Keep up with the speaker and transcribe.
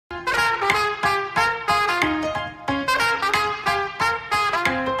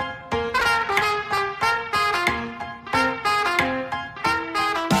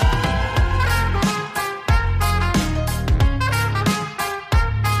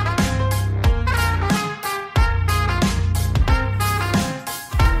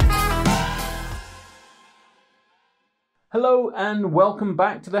and welcome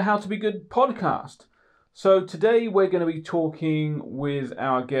back to the How to Be Good podcast. So today we're going to be talking with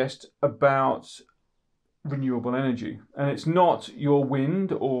our guest about renewable energy, and it's not your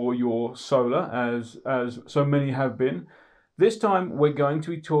wind or your solar as so many have been. This time we're going to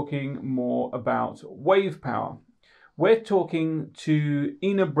be talking more about wave power. We're talking to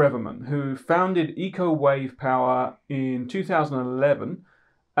Inna Braveman, who founded Eco Wave Power in 2011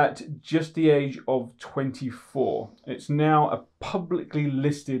 at just the age of 24. It's now a publicly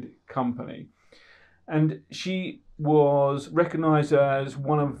listed company. And she was recognized as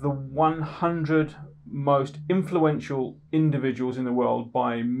one of the 100 most influential individuals in the world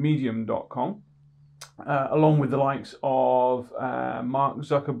by Medium.com, along with the likes of Mark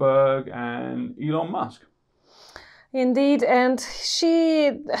Zuckerberg and Elon Musk. Indeed, and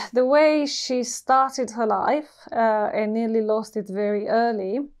the way she started her life and nearly lost it very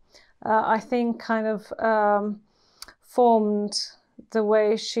early, I think kind of formed the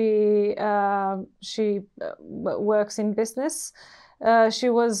way she works in business. She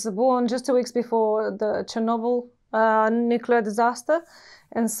was born just 2 weeks before the Chernobyl nuclear disaster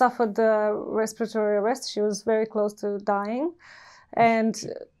and suffered the respiratory arrest. She was very close to dying. And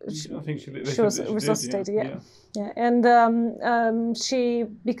I think she was resuscitated. Yeah. And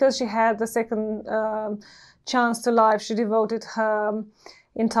because she had the second chance to life, she devoted her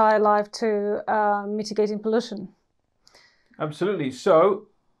entire life to mitigating pollution. Absolutely. So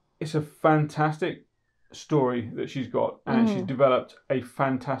it's a fantastic story that she's got, and she's developed a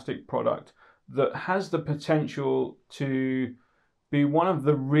fantastic product that has the potential to be one of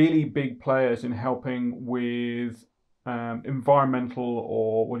the really big players in helping with environmental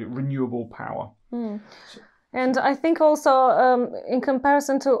or renewable power. And I think also in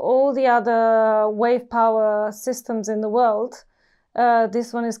comparison to all the other wave power systems in the world,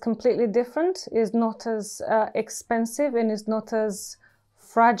 this one is completely different, is not as expensive, and is not as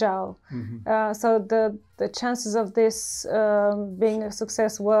fragile. So the chances of this being a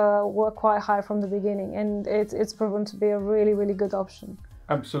success were quite high from the beginning, and it's proven to be a really, really good option.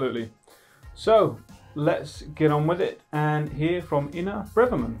 Absolutely. So let's get on with it and hear from Inna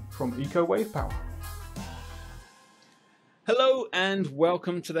Braveman from Eco Wave Power. Hello and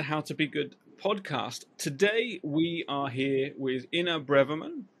welcome to the How to Be Good podcast. Today we are here with Inna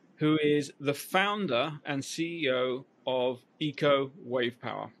Braveman, who is the founder and CEO of Eco Wave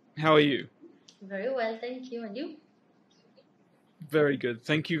Power. How are you? Very well, thank you. And you? Very good.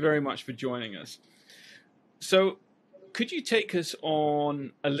 Thank you very much for joining us. So, could you take us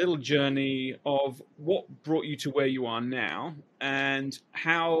on a little journey of what brought you to where you are now, and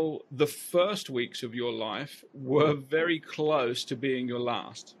how the first weeks of your life were very close to being your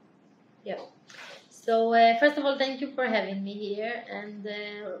last? Yeah. So first of all, thank you for having me here. And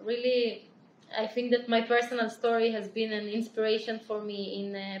really, I think that my personal story has been an inspiration for me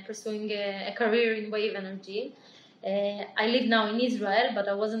in pursuing a career in wave energy. I live now in Israel, but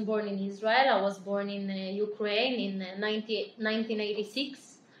I wasn't born in Israel. I was born in Ukraine in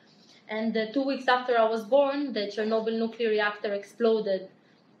 1986. And 2 weeks after I was born, the Chernobyl nuclear reactor exploded,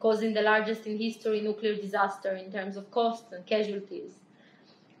 causing the largest in history nuclear disaster in terms of cost and casualties.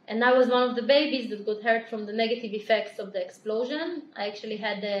 And I was one of the babies that got hurt from the negative effects of the explosion. I actually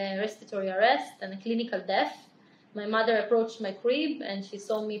had a respiratory arrest and a clinical death. My mother approached my crib and she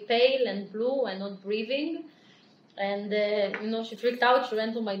saw me pale and blue and not breathing. And, she freaked out. She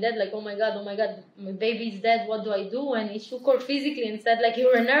ran to my dad like, oh my God, my baby is dead. What do I do? And he shook her physically and said, like,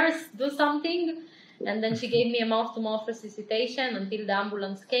 you're a nurse, do something. And then she gave me a mouth-to-mouth resuscitation until the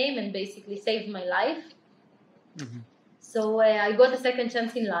ambulance came and basically saved my life. So I got a second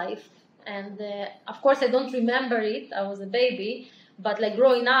chance in life. And of course, I don't remember it. I was a baby. But like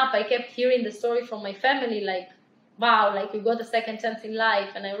growing up, I kept hearing the story from my family, like, wow, like you got a second chance in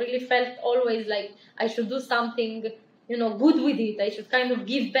life. And I really felt always like I should do something, good with it. I should kind of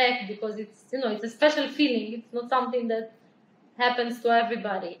give back because it's, it's a special feeling. It's not something that happens to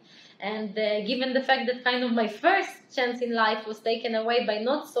everybody. And given the fact that kind of my first chance in life was taken away by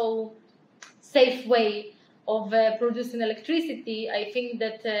not so safe way of producing electricity, I think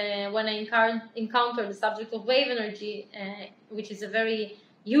that when I encountered the subject of wave energy, which is a very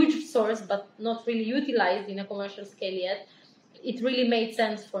huge source but not really utilized in a commercial scale yet, it really made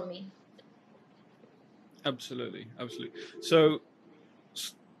sense for me. Absolutely. So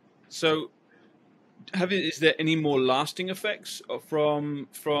is there any more lasting effects from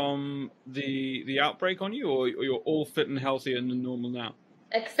the outbreak on you, or you're all fit and healthy and normal now?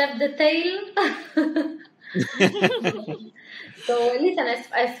 Except the tail. So listen,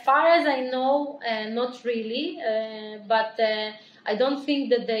 as far as I know, not really, but I don't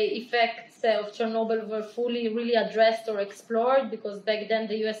think that the effects of Chernobyl were fully really addressed or explored, because back then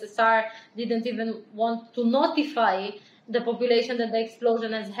the USSR didn't even want to notify the population that the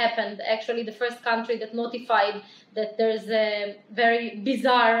explosion has happened. Actually, the first country that notified that there's a very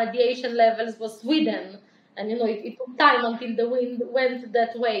bizarre radiation levels was Sweden. And it took time until the wind went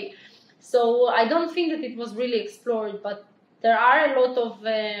that way. So I don't think that it was really explored, but there are a lot of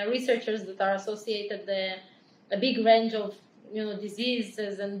researchers that are associated a big range of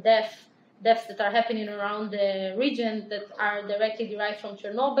diseases and deaths that are happening around the region that are directly derived from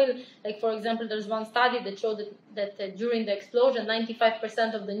Chernobyl. Like, for example, there's one study that showed that during the explosion,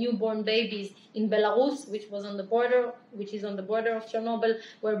 95% of the newborn babies in Belarus, which is on the border of Chernobyl,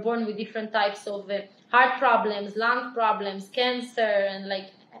 were born with different types of heart problems, lung problems, cancer, and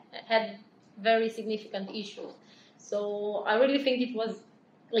had very significant issues. So I really think it was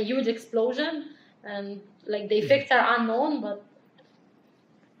a huge explosion, and the effects are unknown, but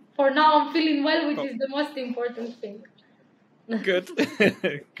for now I'm feeling well, which is the most important thing. Good.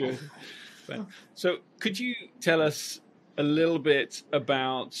 Good. So could you tell us a little bit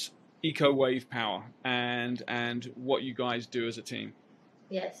about Eco Wave Power and what you guys do as a team?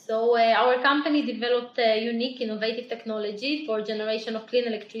 Yes, so our company developed a unique, innovative technology for generation of clean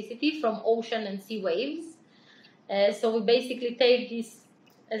electricity from ocean and sea waves. So we basically take this,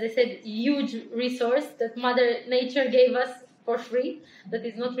 as I said, huge resource that Mother Nature gave us for free, that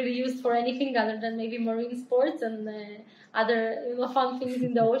is not really used for anything other than maybe marine sports and other fun things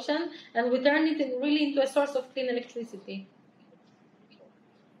in the ocean, and we turn it really into a source of clean electricity.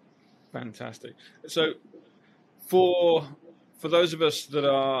 Fantastic. So for those of us that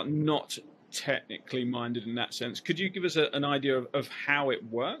are not technically minded in that sense, could you give us an idea of how it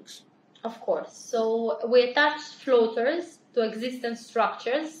works? Of course. So we attach floaters to existing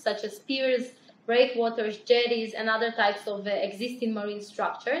structures such as piers, breakwaters, jetties, and other types of existing marine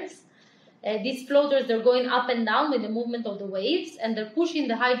structures. These floaters, they're going up and down with the movement of the waves, and they're pushing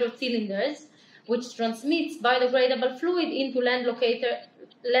the hydro cylinders, which transmits biodegradable fluid into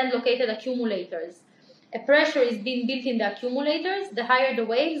land-located accumulators. A pressure is being built in the accumulators. The higher the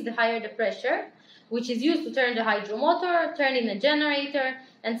waves, the higher the pressure, which is used to turn the hydro motor, turning a generator,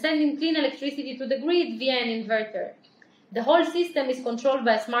 and sending clean electricity to the grid via an inverter. The whole system is controlled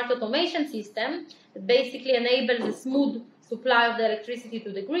by a smart automation system that basically enables a smooth supply of the electricity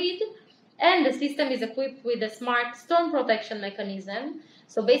to the grid, and the system is equipped with a smart storm protection mechanism.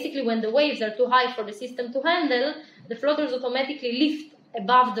 So basically, when the waves are too high for the system to handle, the floaters automatically lift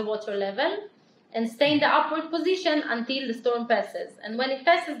above the water level and stay in the upward position until the storm passes. And when it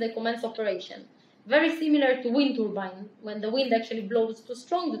passes, they commence operation. Very similar to wind turbine. When the wind actually blows too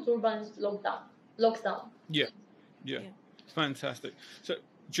strong, the turbine locks down. Yeah. Fantastic. So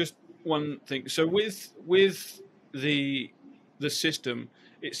just one thing. So with the system,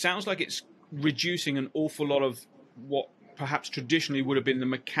 it sounds like it's reducing an awful lot of what perhaps traditionally would have been the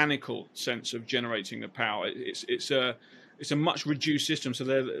mechanical sense of generating the power. It's a much reduced system, so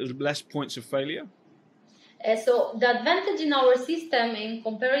there are less points of failure. So the advantage in our system in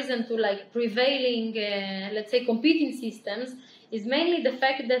comparison to prevailing, let's say, competing systems is mainly the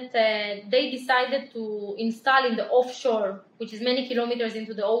fact that they decided to install in the offshore, which is many kilometers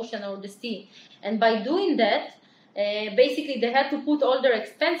into the ocean or the sea. And by doing that, basically they had to put all their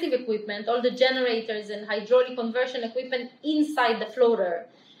expensive equipment, all the generators and hydraulic conversion equipment inside the floater.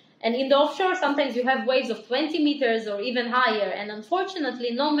 And in the offshore, sometimes you have waves of 20 meters or even higher. And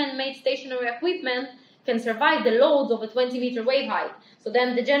unfortunately, no man-made stationary equipment can survive the loads of a 20-meter wave height. So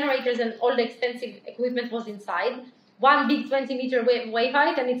then the generators and all the expensive equipment was inside. One big 20-meter wave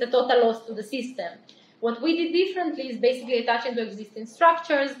height, and it's a total loss to the system. What we did differently is basically attaching to existing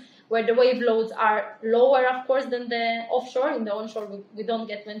structures where the wave loads are lower, of course, than the offshore. In the onshore, we don't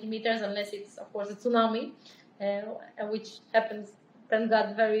get 20 meters unless it's, of course, a tsunami, which happens, thank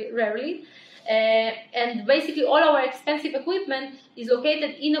God, very rarely. And basically all our expensive equipment is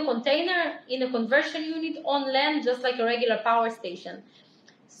located in a container, in a conversion unit on land, just like a regular power station.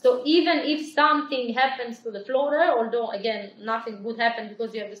 So even if something happens to the floater, although again nothing would happen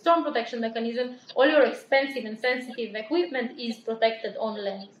because you have the storm protection mechanism, all your expensive and sensitive equipment is protected on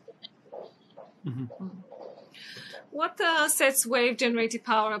land. Mm-hmm. What sets wave-generated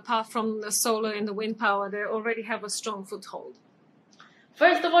power apart from the solar and the wind power that already have a strong foothold?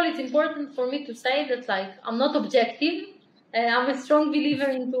 First of all, it's important for me to say that I'm not objective. I'm a strong believer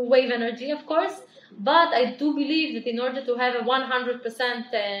into wave energy, of course, but I do believe that in order to have a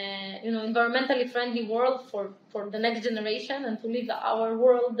 100% environmentally friendly world for the next generation and to leave our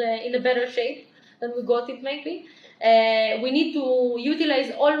world in a better shape than we got it maybe, we need to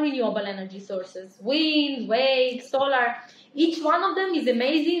utilize all renewable energy sources, wind, wave, solar. Each one of them is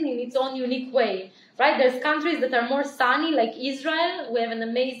amazing in its own unique way, right? There's countries that are more sunny, like Israel. We have an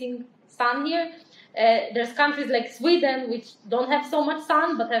amazing sun here. There's countries like Sweden, which don't have so much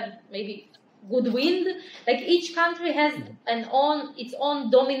sun, but have maybe good wind. Like each country has its own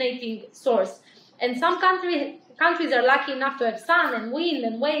dominating source. And some countries are lucky enough to have sun and wind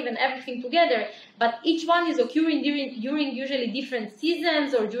and wave and everything together, but each one is occurring during usually different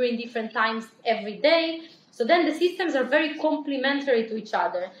seasons or during different times every day. So then the systems are very complementary to each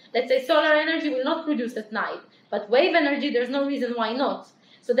other. Let's say solar energy will not produce at night, but wave energy, there's no reason why not.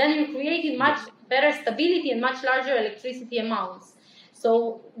 So then you're creating much better stability and much larger electricity amounts.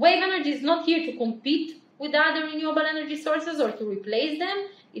 So wave energy is not here to compete with other renewable energy sources or to replace them.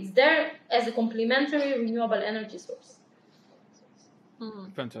 It's there as a complementary renewable energy source.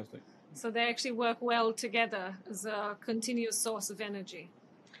 Fantastic. So they actually work well together as a continuous source of energy.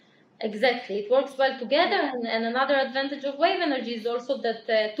 Exactly. It works well together. And another advantage of wave energy is also that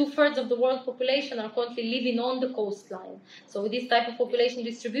 2/3 of the world population are currently living on the coastline. So with this type of population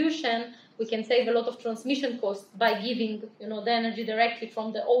distribution, we can save a lot of transmission costs by giving the energy directly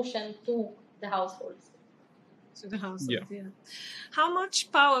from the ocean to the households. To the households, yeah. How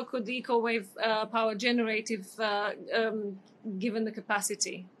much power could the eco-wave power generate if given the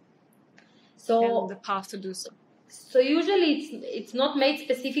capacity and the path to do so? So usually it's not made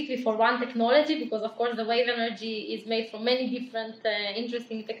specifically for one technology, because of course the wave energy is made from many different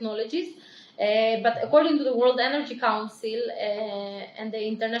interesting technologies. But according to the World Energy Council and the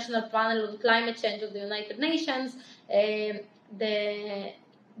International Panel on Climate Change of the United Nations,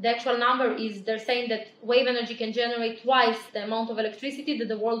 the actual number is, they're saying that wave energy can generate twice the amount of electricity that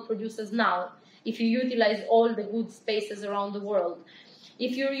the world produces now, if you utilize all the good spaces around the world.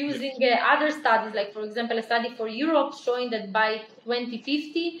 If you're using other studies, like for example a study for Europe showing that by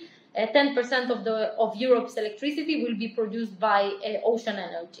 2050, 10% of Europe's electricity will be produced by ocean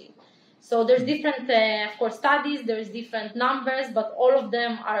energy. So there's different, of course, studies, there's different numbers, but all of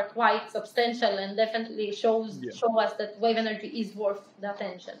them are quite substantial and definitely show us that wave energy is worth the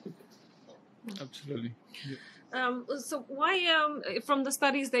attention. Absolutely. So why, from the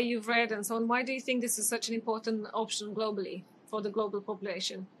studies that you've read and so on, why do you think this is such an important option globally for the global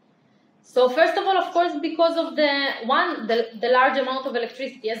population? So first of all, of course, because of the large amount of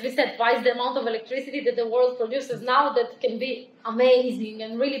electricity. As we said, twice the amount of electricity that the world produces now, that can be amazing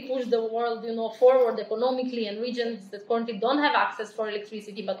and really push the world, forward economically, and regions that currently don't have access for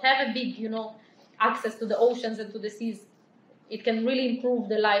electricity but have a big, access to the oceans and to the seas. It can really improve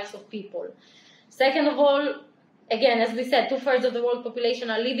the lives of people. Second of all, again, as we said, 2/3 of the world population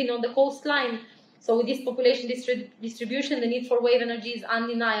are living on the coastline. So with this population distribution, the need for wave energy is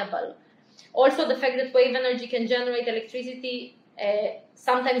undeniable. Also, the fact that wave energy can generate electricity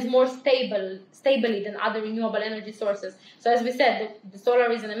sometimes more stably than other renewable energy sources. So as we said, the solar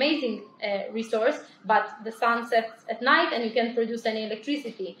is an amazing resource, but the sun sets at night and you can't produce any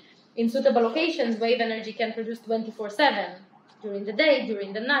electricity. In suitable locations, wave energy can produce 24/7 during the day,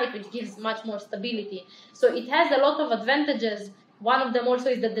 during the night, which gives much more stability. So it has a lot of advantages. One of them also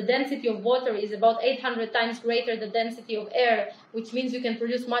is that the density of water is about 800 times greater than the density of air, which means you can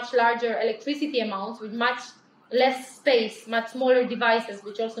produce much larger electricity amounts with much less space, much smaller devices,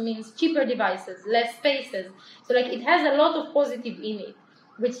 which also means cheaper devices, less spaces. So it has a lot of positive in it,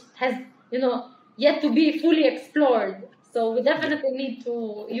 which has, yet to be fully explored. So we definitely need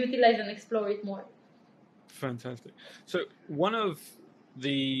to utilize and explore it more. Fantastic. So one of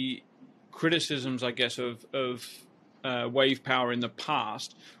the criticisms, I guess, of wave power in the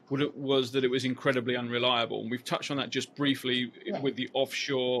past was that it was incredibly unreliable. And we've touched on that just briefly with the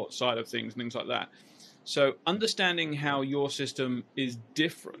offshore side of things and things like that. So understanding how your system is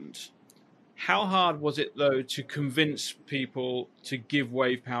different, how hard was it, though, to convince people to give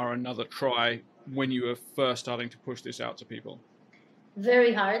wave power another try when you were first starting to push this out to people?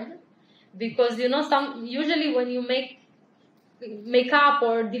 Very hard, because, usually when you make up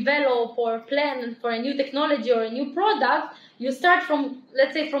or develop or plan for a new technology or a new product, you start from,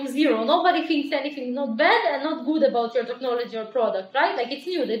 let's say, from zero. Nobody thinks anything not bad and not good about your technology or product, right? It's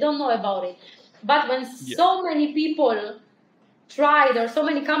new, they don't know about it. But when so many people tried, or so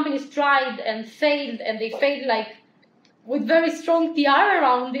many companies tried and failed, and they failed with very strong PR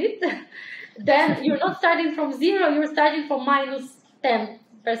around it, then you're not starting from zero, you're starting from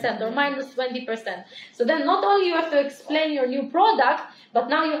 -10% or -20%. So then not only you have to explain your new product, but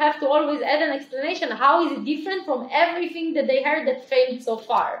now you have to always add an explanation. How is it different from everything that they heard that failed so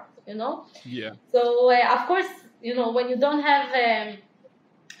far, Yeah. So of course, when you don't have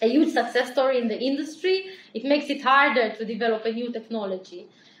a huge success story in the industry, it makes it harder to develop a new technology.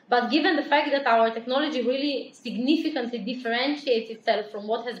 But given the fact that our technology really significantly differentiates itself from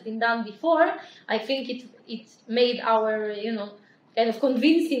what has been done before, I think it made our, kind of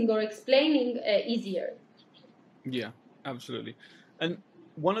convincing or explaining easier. Yeah, absolutely. And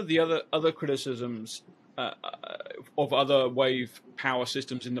one of the other criticisms of other wave power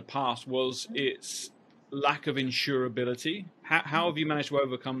systems in the past was its lack of insurability. How have you managed to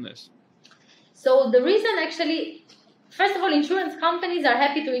overcome this? So the reason actually, first of all, insurance companies are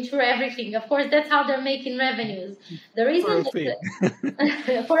happy to insure everything. Of course, that's how they're making revenues. The reason For a fee.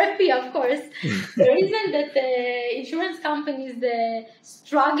 for a fee, of course. The reason that insurance companies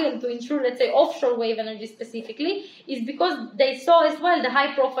struggle to insure, let's say, offshore wave energy specifically, is because they saw as well the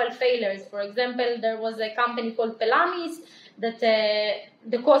high-profile failures. For example, there was a company called Pelamis that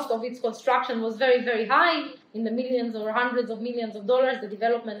the cost of its construction was very, very high, in the millions or hundreds of millions of dollars, the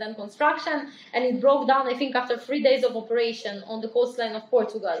development and construction, and it broke down, I think, after 3 days of operation on the coastline of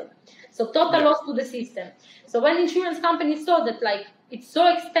Portugal. So total loss to the system. So when insurance companies saw that, like, it's so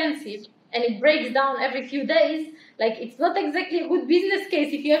expensive and it breaks down every few days, like, it's not exactly a good business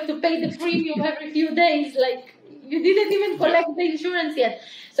case if you have to pay the premium every few days, like, you didn't even collect the insurance yet.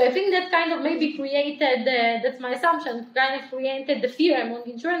 So I think that kind of maybe created, that's my assumption, kind of created the fear among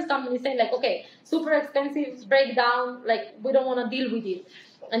insurance companies saying like, okay, super expensive, breakdown, like we don't want to deal with it.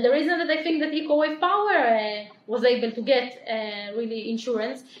 And the reason that I think that EcoWave Power was able to get really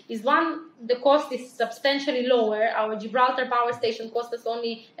insurance is one, the cost is substantially lower. Our Gibraltar power station cost us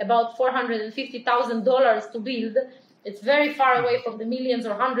only about $450,000 to build. It's very far away from the millions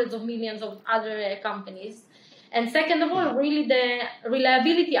or hundreds of millions of other companies. And second of all, really the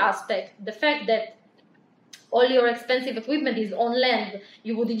reliability aspect, the fact that all your expensive equipment is on land.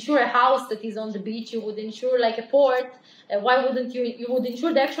 You would insure a house that is on the beach. You would insure like a port. Why wouldn't you? You would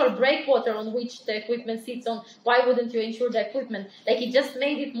insure the actual breakwater on which the equipment sits on. Why wouldn't you insure the equipment? Like it just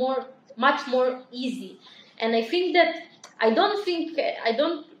made it much more easy. And I think that I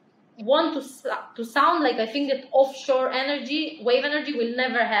don't want to sound like I think that offshore energy, wave energy, will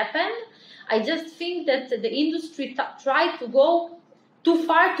never happen. I just think that the industry tried to go too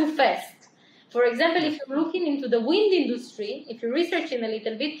far, too fast. For example, if you're looking into the wind industry, if you're researching a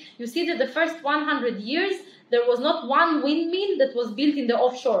little bit, you see that the first 100 years, there was not one windmill that was built in the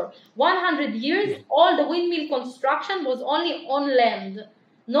offshore. 100 years, all the windmill construction was only on land.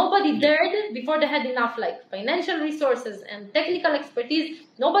 Nobody dared, before they had enough like financial resources and technical expertise,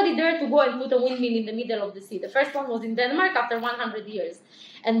 nobody dared to go and put a windmill in the middle of the sea. The first one was in Denmark after 100 years.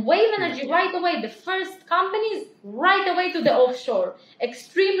 And wave energy right away, the first companies right away to the offshore.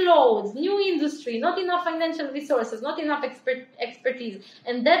 Extreme loads, new industry, not enough financial resources, not enough expertise.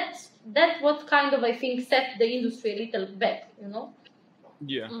 And that's what kind of, I think, set the industry a little back, you know?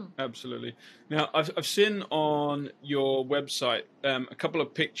 Yeah, absolutely. Now, I've seen on your website a couple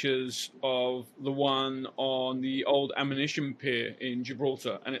of pictures of the one on the old ammunition pier in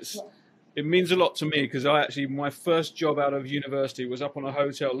Gibraltar, and it means a lot to me because my first job out of university was up on a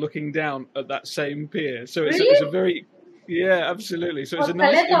hotel looking down at that same pier. So it's a very, absolutely. So it's a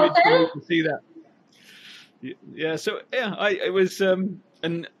nice image for me to see that. Yeah. So it was,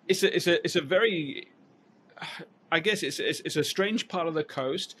 and it's a very, I guess it's a strange part of the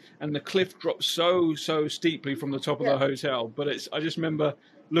coast, and the cliff drops so steeply from the top of the hotel. But I just remember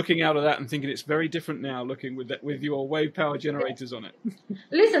looking out of that and thinking it's very different now, looking with your wave power generators on it.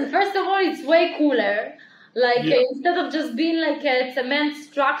 Listen, first of all, it's way cooler. Like instead of just being like a cement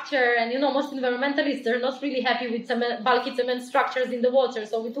structure, and most environmentalists, they're not really happy with bulky cement structures in the water.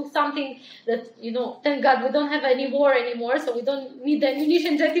 So we took something that, thank God we don't have any war anymore, so we don't need the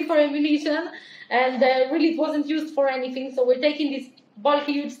ammunition jetty for ammunition, and really it wasn't used for anything. So we're taking this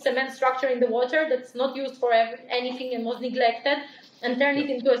bulky, huge cement structure in the water that's not used for anything and was neglected, and turn it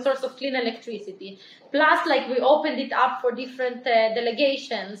into a source of clean electricity. Plus, like, we opened it up for different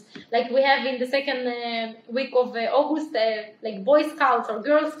delegations. Like, we have in the second week of August, like Boy Scouts or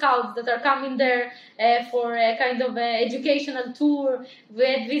Girl Scouts that are coming there for a kind of educational tour. We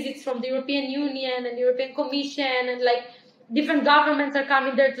had visits from the European Union and European Commission, and like different governments are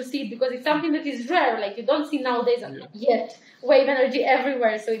coming there to see it, because it's something that is rare. Like, you don't see nowadays yet wave energy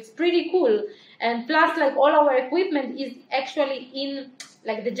everywhere. So it's pretty cool. And plus, like, all our equipment is actually in,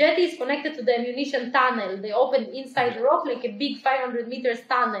 like, the jetty is connected to the ammunition tunnel. They open inside the rock, like a big 500 meters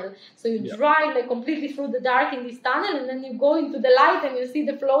tunnel. So you drive like completely through the dark in this tunnel, and then you go into the light and you see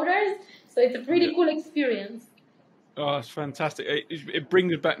the floaters. So it's a pretty cool experience. Oh, it's fantastic. It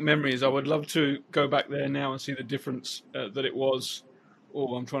brings back memories. I would love to go back there now and see the difference that it was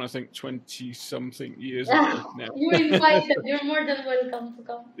I'm trying to think, 20-something years ago now. You're invited. You're more than welcome to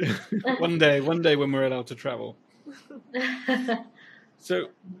come. One day when we're allowed to travel. So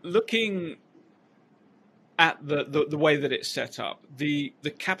looking at the way that it's set up, the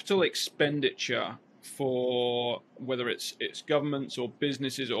capital expenditure for whether it's governments or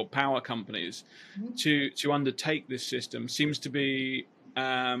businesses or power companies to undertake this system seems to be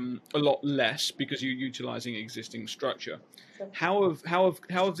a lot less because you're utilizing existing structure. How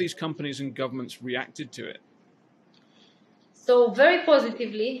have these companies and governments reacted to it? So very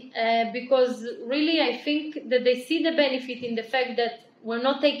positively, because really I think that they see the benefit in the fact that we're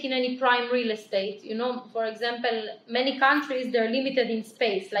not taking any prime real estate. You know, for example, many countries, they're limited in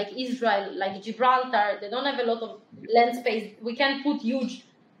space, like Israel, like Gibraltar. They don't have a lot of land space. We can't put huge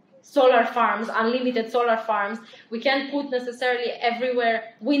solar farms, unlimited solar farms. We can't put necessarily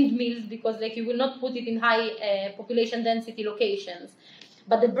everywhere windmills because like you will not put it in high population density locations.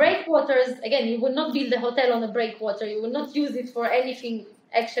 But the breakwaters, again, you will not build a hotel on a breakwater. You will not use it for anything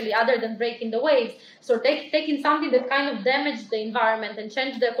actually other than breaking the waves. So taking something that kind of damaged the environment and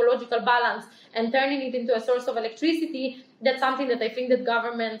changed the ecological balance and turning it into a source of electricity, that's something that I think that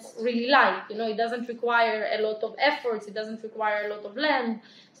governments really like. You know, it doesn't require a lot of efforts. It doesn't require a lot of land.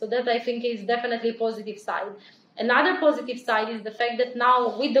 So that I think is definitely a positive side. Another positive side is the fact that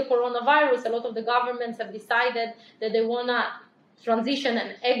now with the coronavirus, a lot of the governments have decided that they want to transition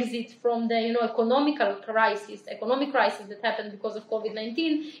and exit from the economic crisis that happened because of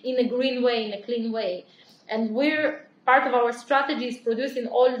COVID-19 in a green way, in a clean way. And we're part of our strategy is producing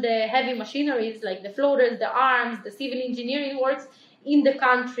all the heavy machineries like the floaters, the arms, the civil engineering works in the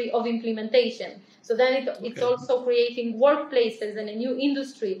country of implementation. So then it's also creating workplaces and a new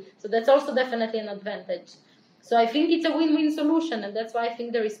industry. So that's also definitely an advantage. So I think it's a win-win solution, and that's why I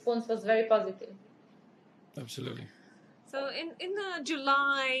think the response was very positive. Absolutely. So in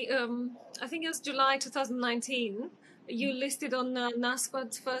July, I think it was July 2019, you listed on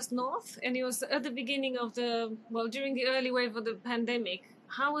Nasdaq First North, and it was at the beginning of during the early wave of the pandemic.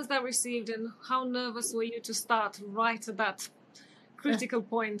 How was that received, and how nervous were you to start right at that critical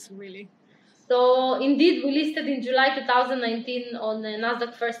point, really? So indeed, we listed in July 2019 on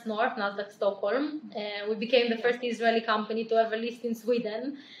Nasdaq First North, Nasdaq Stockholm. We became the first Israeli company to ever list in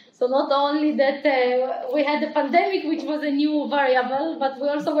Sweden. So not only that we had the pandemic, which was a new variable, but we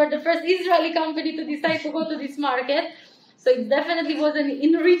also were the first Israeli company to decide to go to this market. So it definitely was an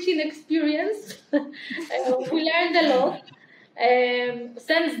enriching experience. We learned a lot.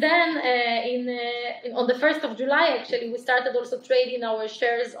 Since then, on the 1st of July, actually, we started also trading our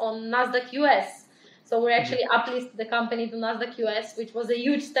shares on Nasdaq US. So we actually uplisted the company to Nasdaq US, which was a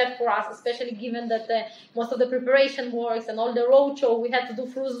huge step for us, especially given that most of the preparation works and all the roadshow we had to do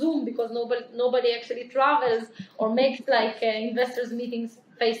through Zoom because nobody actually travels or makes investors meetings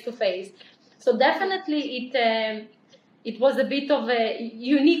face to face. So definitely it was a bit of a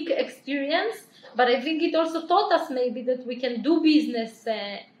unique experience. But I think it also taught us maybe that we can do business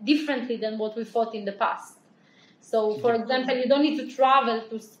differently than what we thought in the past. So, for example, you don't need to travel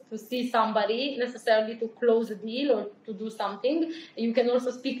to see somebody necessarily to close a deal or to do something. You can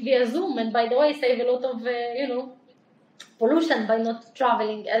also speak via Zoom, and by the way, save a lot of pollution by not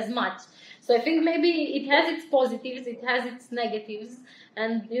traveling as much. So I think maybe it has its positives, it has its negatives,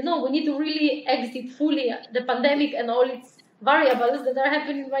 and we need to really exit fully the pandemic and all its variables that are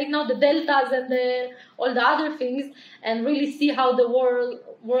happening right now, the deltas and all the other things, and really see how the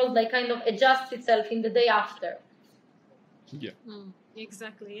world kind of adjusts itself in the day after. Yeah.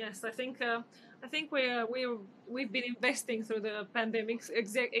 Exactly. Yes, I think we've been investing through the pandemic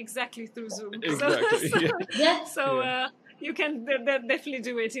exactly through Zoom. Exactly. You can definitely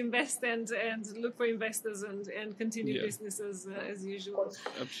do it. Invest and look for investors and continue businesses as usual.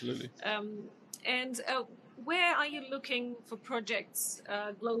 Absolutely. Where are you looking for projects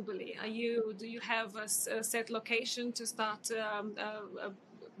globally? Do you have a set location to start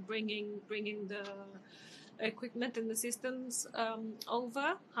bringing the equipment and the systems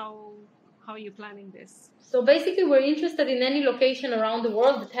over? How are you planning this? So basically, we're interested in any location around the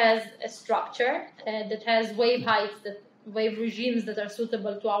world that has a structure, that has wave heights, wave regimes that are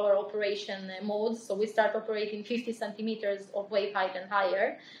suitable to our operation modes. So we start operating 50 centimeters of wave height and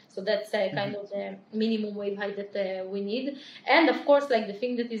higher. So that's kind of the minimum wave height that we need. And of course, the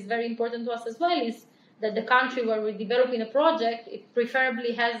thing that is very important to us as well is that the country where we're developing a project, it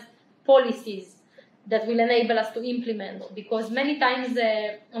preferably has policies that will enable us to implement. Because many times,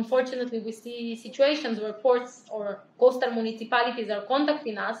 unfortunately, we see situations where ports or coastal municipalities are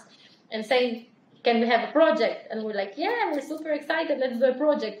contacting us and saying, can we have a project? And we're like, yeah, we're super excited, let's do a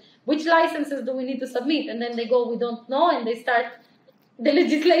project. Which licenses do we need to submit? And then they go, we don't know, and they start the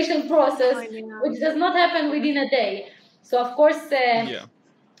legislation process, which does not happen within a day. So of course,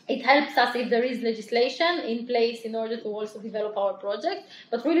 it helps us if there is legislation in place in order to also develop our project.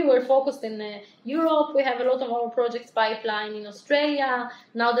 But really, we're focused in Europe. We have a lot of our projects pipeline in Australia.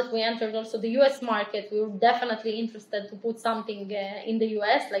 Now that we entered also the US market, we were definitely interested to put something in the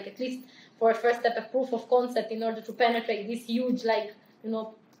US, like at least for a first step, a proof of concept in order to penetrate this huge,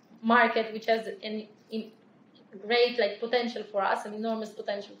 market, which has great potential for us, an enormous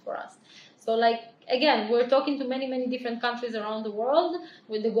potential for us. So again, we're talking to many, many different countries around the world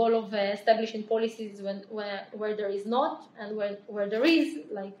with the goal of establishing policies where there is not, and where there is,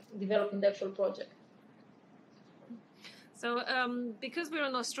 developing the actual project. So because we're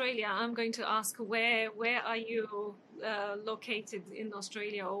in Australia, I'm going to ask where are you located in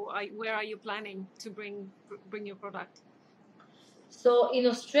Australia, or where are you planning to bring your product? So in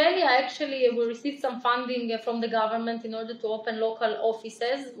Australia, actually, we received some funding from the government in order to open local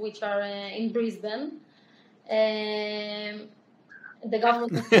offices, which are in Brisbane. The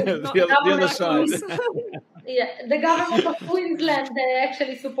government of the other side. The government of Queensland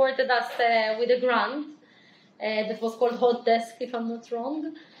actually supported us with a grant that was called Hot Desk, if I'm not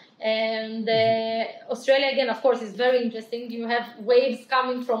wrong. And Australia, again, of course, is very interesting. You have waves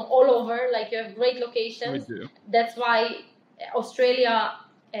coming from all over, you have great locations. We do. That's why Australia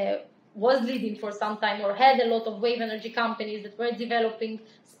was leading for some time, or had a lot of wave energy companies that were developing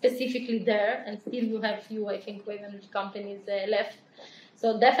specifically there, and still you have few, I think, wave energy companies left.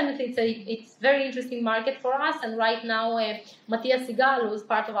 So definitely it's very interesting market for us. And right now, Matthias Sigal, who is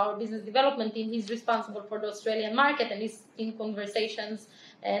part of our business development team, he's responsible for the Australian market, and is in conversations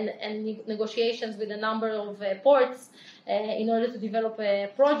and negotiations with a number of ports in order to develop a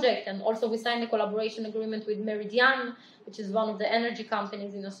project. And also we signed a collaboration agreement with Meridian, which is one of the energy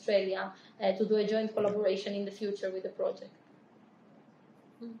companies in Australia, to do a joint collaboration in the future with the project.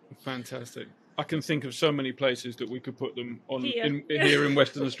 Fantastic. I can think of so many places that we could put them on here in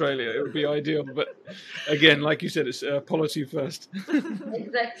Western Australia. It would be ideal. But again, like you said, it's policy first.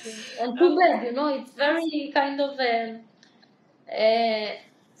 Exactly. And too bad, it's very kind of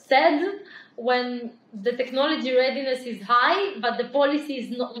sad when the technology readiness is high, but the policy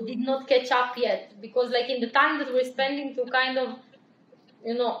did not catch up yet. Because in the time that we're spending to kind of,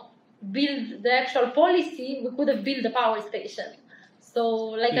 build the actual policy, we could have built a power station.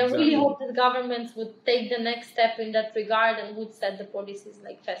 So exactly. I really hope that governments would take the next step in that regard and would set the policies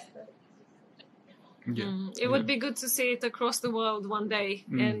faster. Yeah. It would be good to see it across the world one day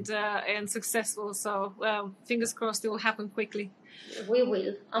and successful. So fingers crossed it will happen quickly. We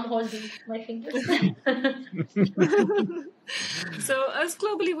will. I'm holding my fingers. So as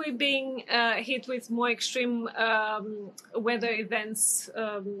globally we're being hit with more extreme weather events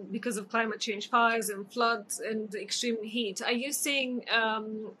because of climate change, fires and floods and extreme heat, are you seeing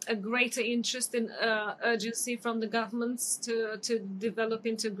a greater interest in urgency from the governments to develop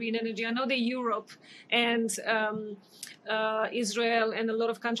into green energy? I know that Europe and Israel and a lot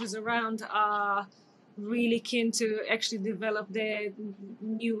of countries around are really keen to actually develop their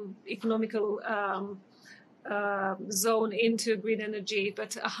new economical zone into green energy,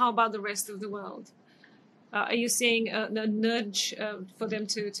 but how about the rest of the world? Are you seeing a nudge for them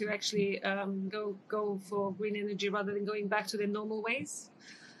to actually go for green energy rather than going back to their normal ways?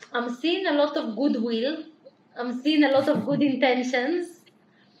 I'm seeing a lot of goodwill. I'm seeing a lot of good intentions.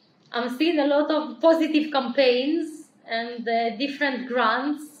 I'm seeing a lot of positive campaigns and different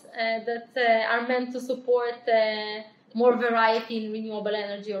grants that are meant to support more variety in renewable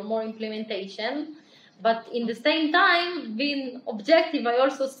energy or more implementation. But in the same time, being objective, I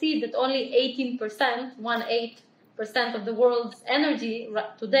also see that only 18% of the world's energy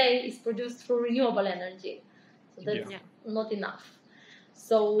today is produced through renewable energy. So that's not enough.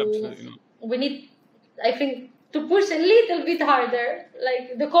 So we need, I think, to push a little bit harder.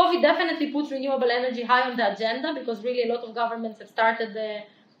 The COVID definitely put renewable energy high on the agenda, because really a lot of governments have started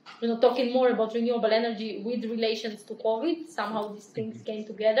talking more about renewable energy with relations to COVID. Somehow these things came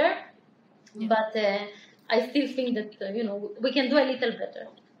together. Yeah. But I still think that we can do a little better.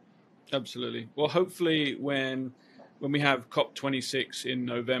 Absolutely. Well, hopefully when we have COP26 in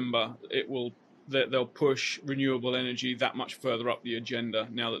November, they'll push renewable energy that much further up the agenda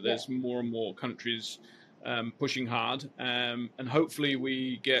now that there's more and more countries pushing hard, and hopefully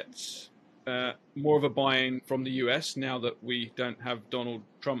we get more of a buy-in from the US now that we don't have Donald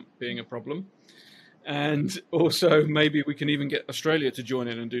Trump being a problem. And also maybe we can even get Australia to join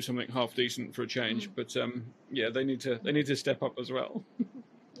in and do something half decent for a change. But they need to step up as well.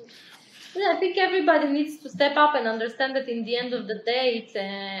 I think everybody needs to step up and understand that in the end of the day,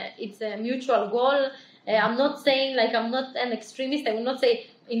 it's a mutual goal. I'm not saying, like, I'm not an extremist. I will not say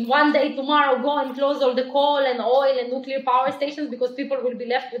in one day tomorrow go and close all the coal and oil and nuclear power stations, because people will be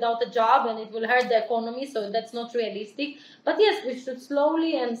left without a job and it will hurt the economy. So that's not realistic. But yes, we should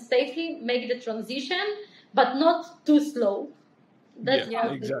slowly and safely make the transition, but not too slow. That's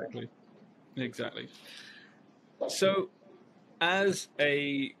Exactly. So, as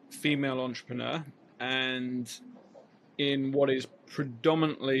a female entrepreneur and in what is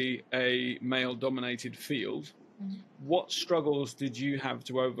predominantly a male-dominated field, what struggles did you have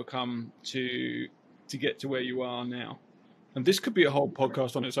to overcome to get to where you are now? And this could be a whole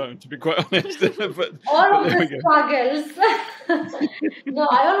podcast on its own, to be quite honest. but all of the struggles. No,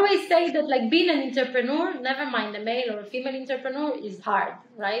 I always say that, like, being an entrepreneur, never mind a male or a female entrepreneur, is hard,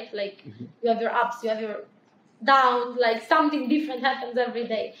 right? Like, you have your ups, you have your downs, like something different happens every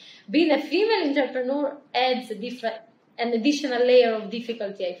day. Being a female entrepreneur adds an additional layer of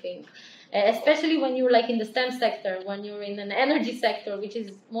difficulty, I think. Especially when you're, like, in the STEM sector, when you're in an energy sector, which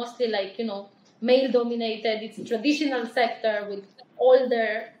is mostly, like, male dominated. It's a traditional sector with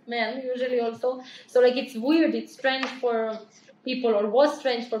older men usually also. So, like, it's weird, it's strange for people, or was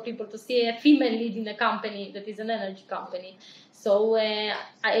strange for people, to see a female leading a company that is an energy company. So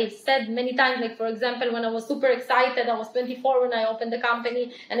I said many times, like, for example, when I was super excited, I was 24 when I opened the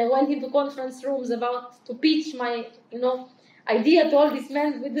company, and I went into conference rooms about to pitch my, idea to all these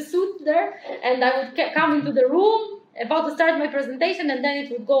men with the suit there, and I would come into the room about to start my presentation, and then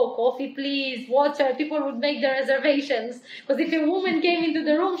it would go, coffee please, water. People would make their reservations, because if a woman came into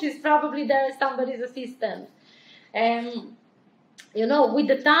the room, she's probably there as somebody's assistant. With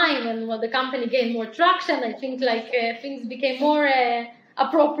the time and when the company gained more traction, I think, like, things became more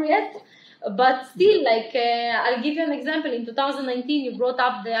appropriate. But still, like, I'll give you an example. In 2019, you brought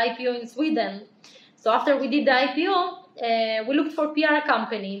up the IPO in Sweden. So after we did the IPO, we looked for PR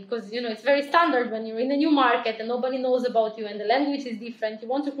company, because, it's very standard when you're in a new market and nobody knows about you and the language is different. You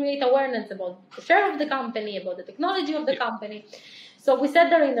want to create awareness about the share of the company, about the technology of the company. So we sat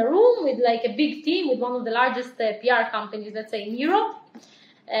there in a room with, like, a big team with one of the largest PR companies, let's say, in Europe.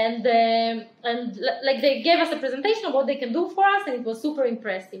 And like, they gave us a presentation of what they can do for us, and it was super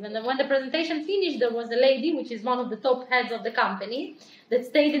impressive. And then when the presentation finished, there was a lady, which is one of the top heads of the company, that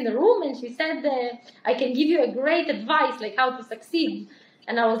stayed in the room, and she said, I can give you a great advice, like, how to succeed.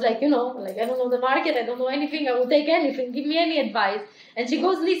 And I was like, I don't know the market, I don't know anything, I will take anything, give me any advice. And she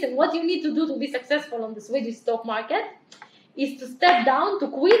goes, listen, what you need to do to be successful on the Swedish stock market is to step down, to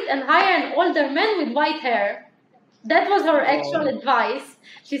quit, and hire an older man with white hair. That was her actual advice.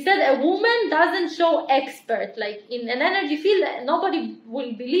 She said a woman doesn't show expert. Like, in an energy field, nobody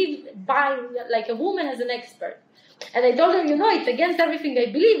will believe buying, like, a woman as an expert. And I told her, it's against everything I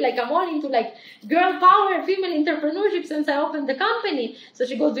believe. Like, I'm all into, like, girl power and female entrepreneurship since I opened the company. So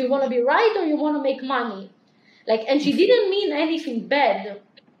she goes, do you want to be right or you want to make money? Like, and she didn't mean anything bad.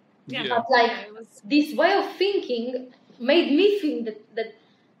 Yeah. But, like, this way of thinking made me think that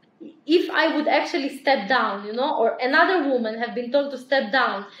if I would actually step down, or another woman have been told to step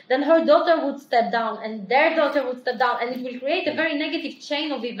down, then her daughter would step down and their daughter would step down, and it will create a very negative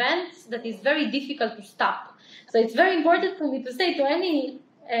chain of events that is very difficult to stop. So it's very important for me to say to any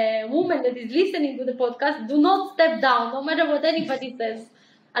woman that is listening to the podcast, do not step down, no matter what anybody says,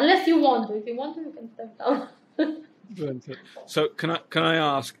 unless you want to. If you want to, you can step down. So can I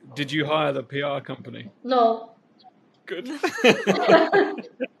ask, did you hire the PR company? No. Good.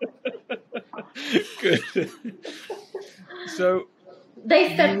 Good. So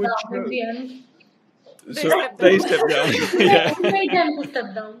they stepped down in the end. They stepped down. Yeah. We made them to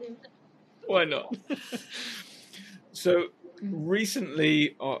step down. Why not? So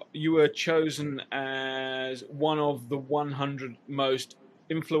recently, you were chosen as one of the 100 most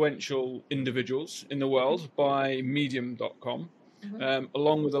influential individuals in the world by Medium.com.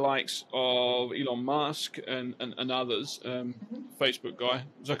 Along with the likes of Elon Musk and others, Facebook guy,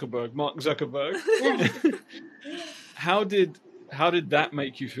 Mark Zuckerberg. How did that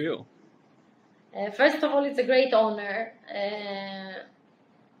make you feel? First of all, it's a great honor.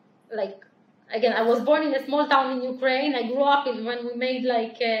 Again, I was born in a small town in Ukraine. I grew up when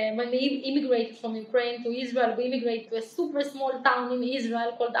we immigrated from Ukraine to Israel. We immigrated to a super small town in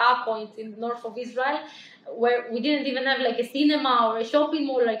Israel called Akko. It's in the north of Israel, where we didn't even have, like, a cinema or a shopping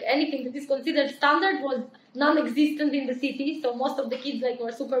mall. Like, anything that is considered standard was non-existent in the city. So most of the kids, like,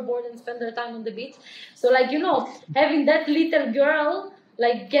 were super bored and spent their time on the beach. So, like, having that little girl,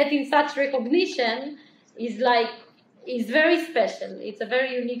 like, getting such recognition is very special. It's a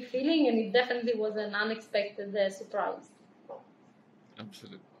very unique feeling, and it definitely was an unexpected surprise.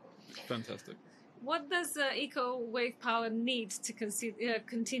 Absolutely. Fantastic. What does Eco Wave Power need to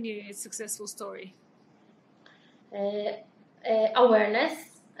continue its successful story?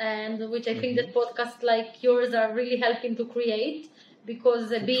 awareness, and which I think that podcasts like yours are really helping to create, because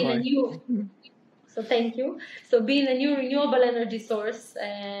being a new so thank you. So being a new renewable energy source,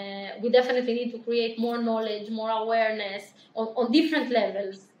 we definitely need to create more knowledge, more awareness on different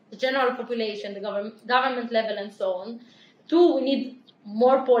levels, the general population, the government level, and so on. Two, we need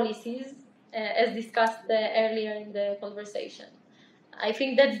more policies, as discussed earlier in the conversation. I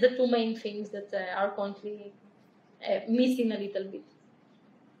think that's the two main things that are currently missing a little bit.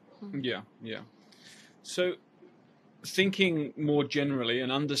 Yeah. So, thinking more generally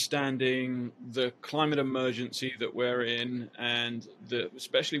and understanding the climate emergency that we're in, and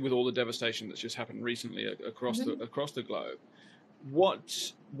especially with all the devastation that's just happened recently across the globe,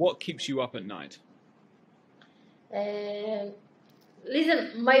 what keeps you up at night?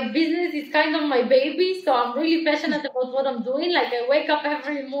 Listen, my business is kind of my baby, so I'm really passionate about what I'm doing. Like, I wake up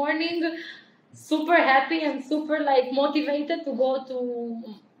every morning super happy and super motivated to go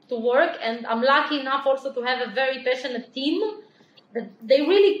to work, and I'm lucky enough also to have a very passionate team that they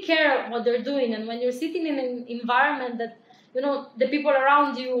really care what they're doing. And when you're sitting in an environment that the people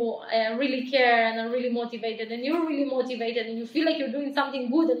around you really care and are really motivated, and you're really motivated, and you feel like you're doing something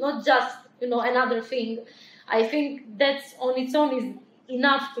good and not just another thing, I think that's on its own is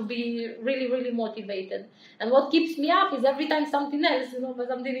enough to be really, really motivated. And what keeps me up is every time something else,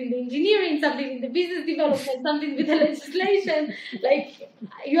 something in the engineering, something in the business development, something with the legislation. Like,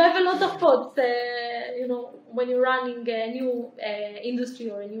 you have a lot of thoughts, when you're running a new industry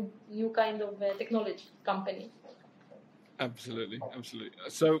or a new kind of technology company. Absolutely.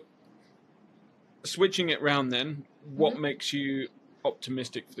 So, switching it round then, what makes you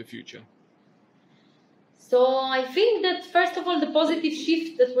optimistic for the future? So I think that, first of all, the positive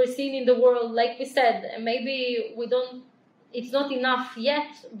shift that we're seeing in the world, like we said, maybe it's not enough yet,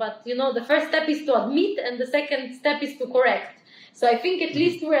 but the first step is to admit, and the second step is to correct. So I think at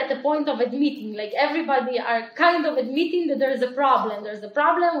least we're at the point of admitting, like everybody are kind of admitting that there's a problem. There's a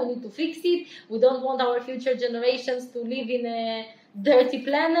problem, we need to fix it. We don't want our future generations to live in a dirty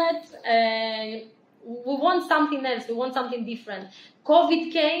planet. We want something else. We want something different.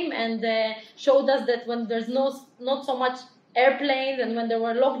 COVID came and showed us that when there's not so much airplanes, and when there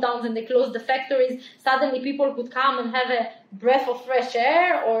were lockdowns and they closed the factories, suddenly people could come and have a breath of fresh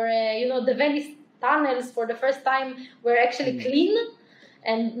air, or the Venice tunnels for the first time were actually clean,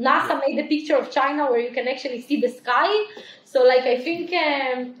 and NASA made a picture of China where you can actually see the sky. So I think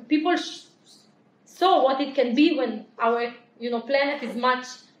people saw what it can be when our planet is much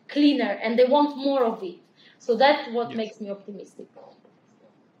cleaner, and they want more of it. So that's what makes me optimistic.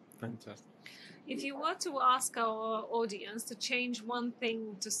 Fantastic. If you were to ask our audience to change one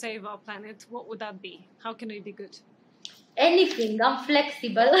thing to save our planet, what would that be? How can we be good? Anything. I'm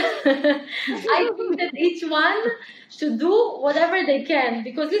flexible. I think that each one should do whatever they can,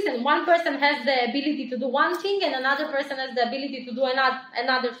 because listen, one person has the ability to do one thing and another person has the ability to do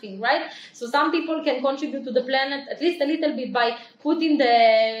another thing, right? So some people can contribute to the planet at least a little bit by putting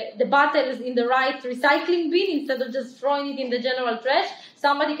the bottles in the right recycling bin instead of just throwing it in the general trash.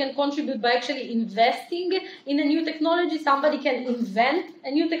 Somebody can contribute by actually investing in a new technology. Somebody can invent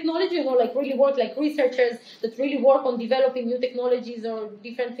a new technology, really work like researchers that really work on developing new technologies or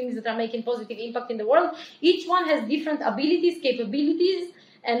different things that are making positive impact in the world. Each one has different abilities, capabilities,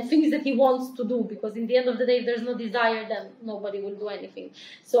 and things that he wants to do, because in the end of the day, if there's no desire, then nobody will do anything.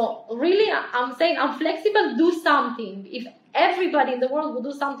 So really, I'm saying I'm flexible, do something. If everybody in the world would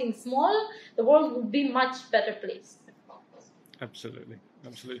do something small, the world would be a much better place. Absolutely.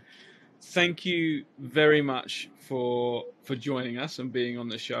 Thank you very much for joining us and being on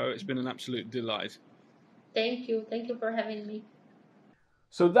the show. It's been an absolute delight. Thank you for having me.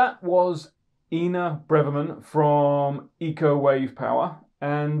 So that was Inna Braveman from Eco Wave Power,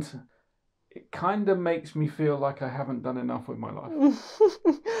 and it kind of makes me feel like I haven't done enough with my life.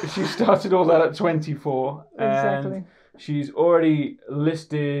 She started all that at 24, exactly. And she's already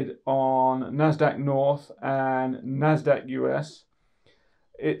listed on NASDAQ North and NASDAQ US.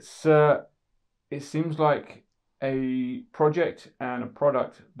 It seems like a project and a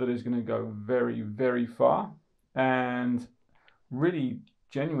product that is going to go very, very far and really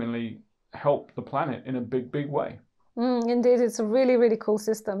genuinely help the planet in a big, big way. Indeed, it's a really, really cool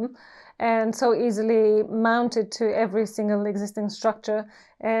system, and so easily mounted to every single existing structure.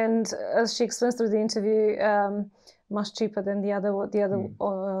 And as she explains through the interview, much cheaper than the other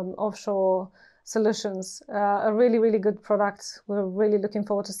offshore solutions. A really, really good product. We're really looking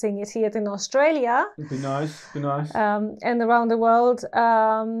forward to seeing it here in Australia. It'd be nice, and around the world.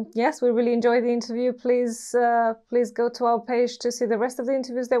 Yes, we really enjoyed the interview. Please go to our page to see the rest of the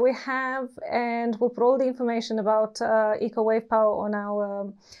interviews that we have, and we'll put all the information about Eco Wave Power on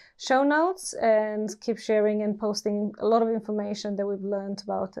our show notes, and keep sharing and posting a lot of information that we've learned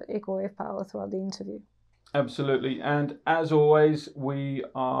about Eco Wave Power throughout the interview. Absolutely. And as always, we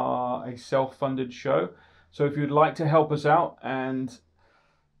are a self-funded show. So if you'd like to help us out and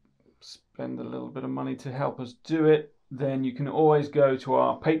spend a little bit of money to help us do it, then you can always go to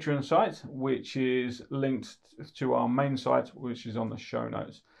our Patreon site, which is linked to our main site, which is on the show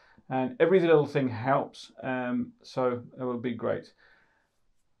notes. And every little thing helps, so it would be great.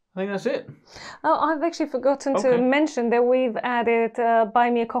 I think that's it. Oh, I've actually forgotten to mention that we've added Buy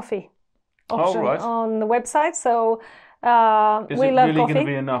Me a Coffee option on the website. So we love coffee. Is it really going to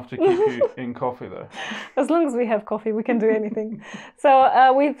be enough to keep you in coffee, though? As long as we have coffee, we can do anything.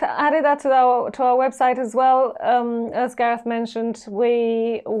 So we've added that to our website as well. As Gareth mentioned,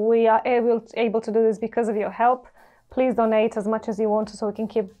 we are able to do this because of your help. Please donate as much as you want so we can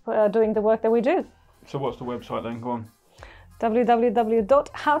keep doing the work that we do. So what's the website then? Go on.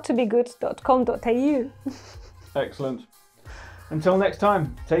 www.howtobegood.com.au. Excellent. Until next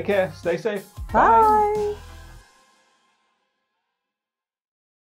time, take care, stay safe. Bye.